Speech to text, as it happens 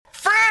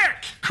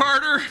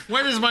Carter?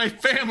 Why does my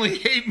family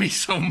hate me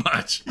so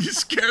much? You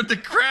scared the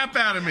crap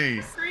out of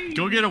me.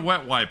 Go get a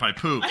wet wipe. I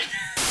pooped.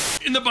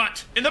 In the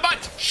butt. In the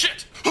butt.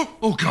 Shit.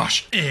 Oh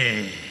gosh.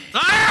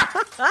 Ah!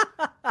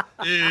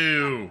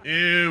 Ew.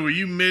 Ew. Were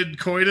you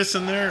mid-coitus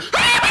in there?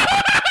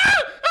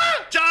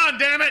 John,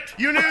 damn it!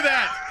 You knew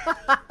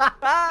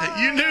that!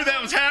 You knew that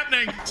was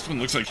happening! This one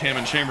looks like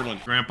Hammond Chamberlain.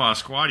 Grandpa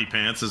Squatty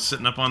Pants is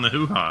sitting up on the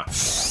hoo-ha.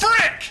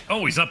 Frick!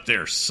 Oh, he's up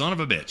there. Son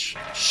of a bitch.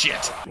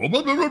 Shit.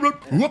 Whoop.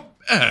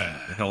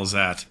 The hell is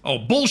that? Oh,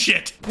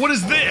 bullshit! What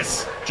is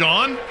this?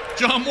 John?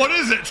 John, what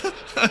is it?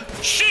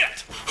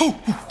 Shit! Oh,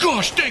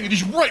 gosh dang it,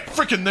 he's right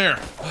frickin' there.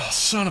 Oh,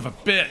 son of a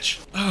bitch.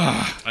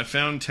 I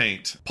found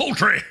taint.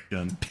 Poultry.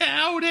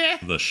 Gunpowder.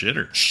 The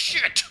shitter.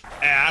 Shit.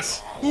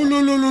 Ass. Oh, no.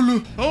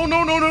 Oh,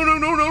 no.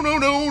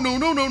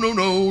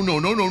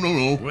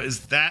 What is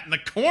that in the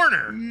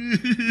corner?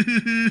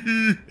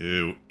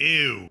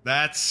 Ew.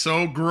 That's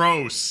so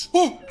gross.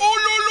 Oh,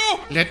 no.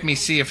 Let me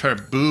see if her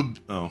boob...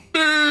 Oh.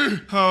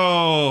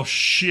 Oh,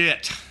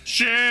 shit.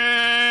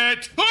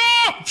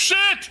 Oh,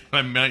 shit.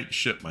 I might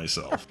shit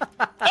myself.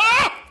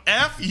 Ah!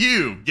 F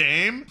you,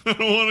 game. I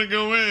don't want to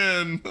go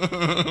in.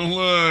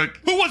 Look.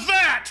 Who was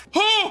that?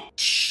 Oh,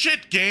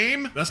 shit,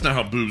 game. That's not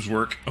how boobs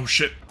work. Oh,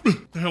 shit.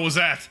 The hell was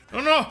that? Oh,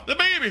 no. The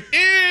baby.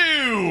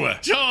 Ew.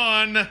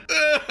 John.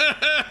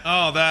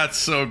 Oh, that's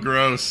so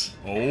gross.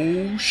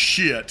 Oh,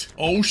 shit.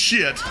 I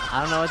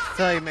don't know what to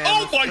tell you, man.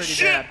 Oh, my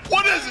shit. Bad.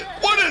 What is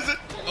it?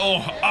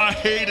 Oh, I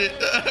hate it.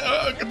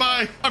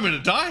 Goodbye. I'm gonna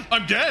die.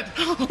 I'm dead.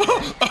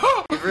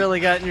 You've really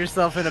gotten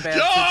yourself in a bad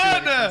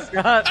situation,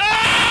 Scott.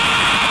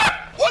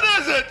 Ah! What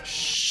is it?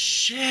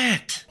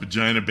 Shit.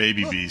 Vagina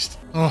baby beast.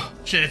 Oh,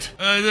 shit.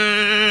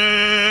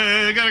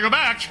 Gotta go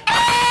back.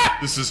 Ah!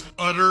 This is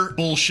utter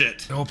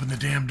bullshit. Open the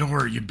damn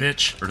door, you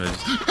bitch.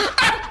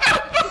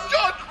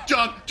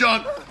 John.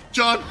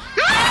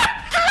 Ah!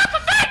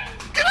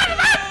 Get out of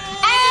that!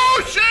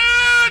 Oh,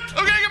 shit!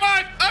 Okay,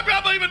 goodbye. I'm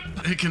not leaving.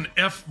 It can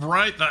F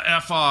right the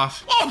F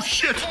off. Oh,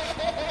 shit.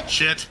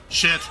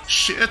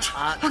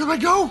 Where do I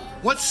go?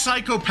 What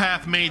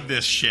psychopath made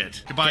this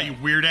shit? Goodbye, you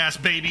weird ass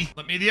baby.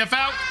 Let me the F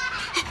out.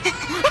 I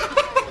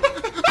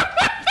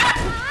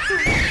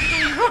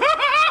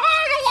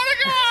don't want to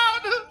go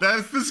out.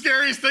 That's the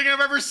scariest thing I've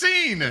ever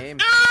seen. I'm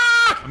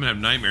gonna have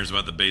nightmares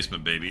about the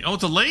basement baby. Oh,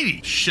 it's a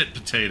lady. Shit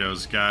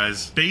potatoes,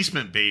 guys.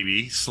 Basement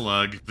baby,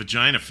 slug,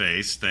 vagina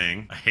face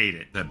thing. I hate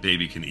it. That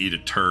baby can eat a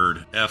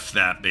turd. F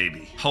that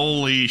baby.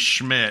 Holy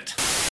Schmidt.